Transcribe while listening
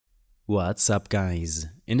What's up guys?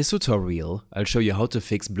 In this tutorial, I'll show you how to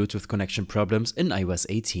fix Bluetooth connection problems in iOS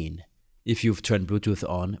 18. If you've turned Bluetooth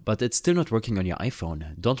on, but it's still not working on your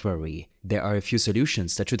iPhone, don't worry. There are a few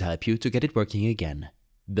solutions that should help you to get it working again.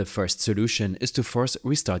 The first solution is to force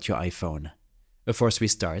restart your iPhone. A force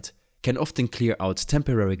restart can often clear out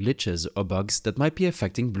temporary glitches or bugs that might be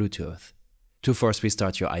affecting Bluetooth. To force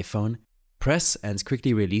restart your iPhone, press and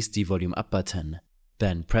quickly release the volume up button.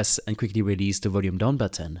 Then press and quickly release the volume down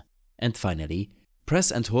button. And finally, press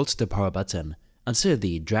and hold the power button until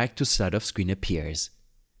the drag to slide off screen appears.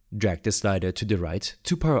 Drag the slider to the right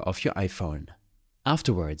to power off your iPhone.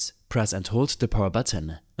 Afterwards, press and hold the power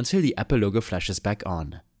button until the Apple logo flashes back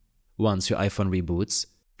on. Once your iPhone reboots,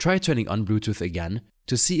 try turning on Bluetooth again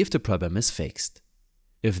to see if the problem is fixed.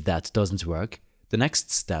 If that doesn't work, the next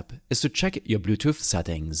step is to check your Bluetooth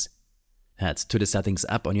settings. Head to the Settings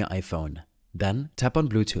app on your iPhone, then tap on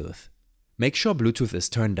Bluetooth. Make sure Bluetooth is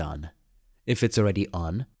turned on. If it's already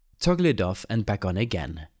on, toggle it off and back on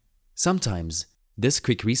again. Sometimes, this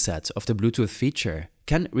quick reset of the Bluetooth feature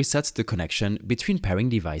can reset the connection between pairing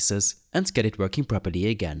devices and get it working properly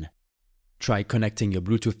again. Try connecting your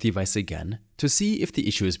Bluetooth device again to see if the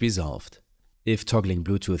issue is resolved. If toggling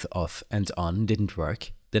Bluetooth off and on didn't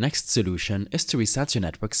work, the next solution is to reset your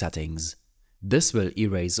network settings. This will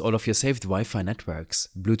erase all of your saved Wi-Fi networks,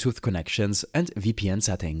 Bluetooth connections, and VPN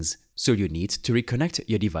settings, so you need to reconnect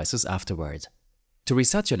your devices afterward. To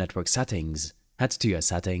reset your network settings, head to your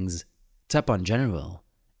Settings, tap on General,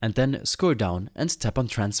 and then scroll down and tap on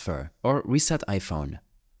Transfer or Reset iPhone.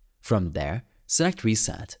 From there, select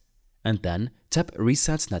Reset, and then tap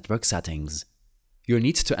Reset Network Settings. You'll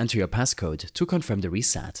need to enter your passcode to confirm the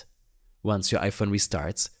reset. Once your iPhone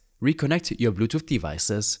restarts, reconnect your Bluetooth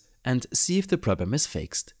devices and see if the problem is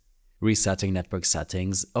fixed. Resetting network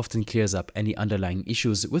settings often clears up any underlying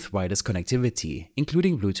issues with wireless connectivity,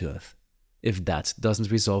 including Bluetooth. If that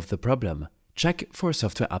doesn't resolve the problem, check for a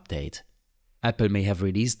software update. Apple may have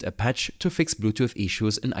released a patch to fix Bluetooth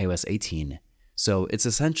issues in iOS 18, so it's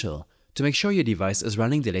essential to make sure your device is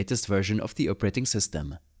running the latest version of the operating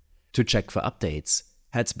system. To check for updates,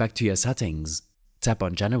 head back to your Settings, tap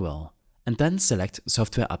on General, and then select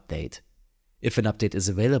Software Update. If an update is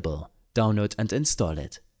available, download and install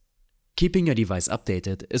it. Keeping your device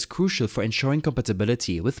updated is crucial for ensuring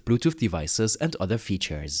compatibility with Bluetooth devices and other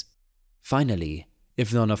features. Finally,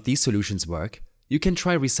 if none of these solutions work, you can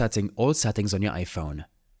try resetting all settings on your iPhone.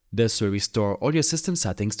 This will restore all your system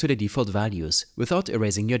settings to the default values without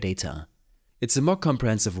erasing your data. It's a more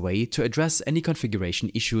comprehensive way to address any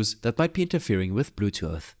configuration issues that might be interfering with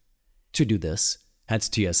Bluetooth. To do this, head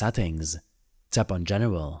to your Settings, tap on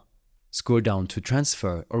General, scroll down to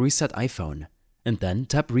Transfer or Reset iPhone, and then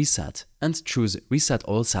tap Reset and choose Reset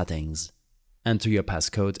All Settings. Enter your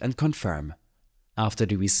passcode and confirm. After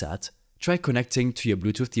the reset, try connecting to your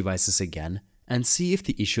Bluetooth devices again and see if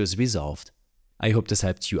the issue is resolved. I hope this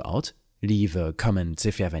helped you out. Leave a comment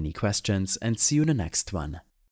if you have any questions and see you in the next one.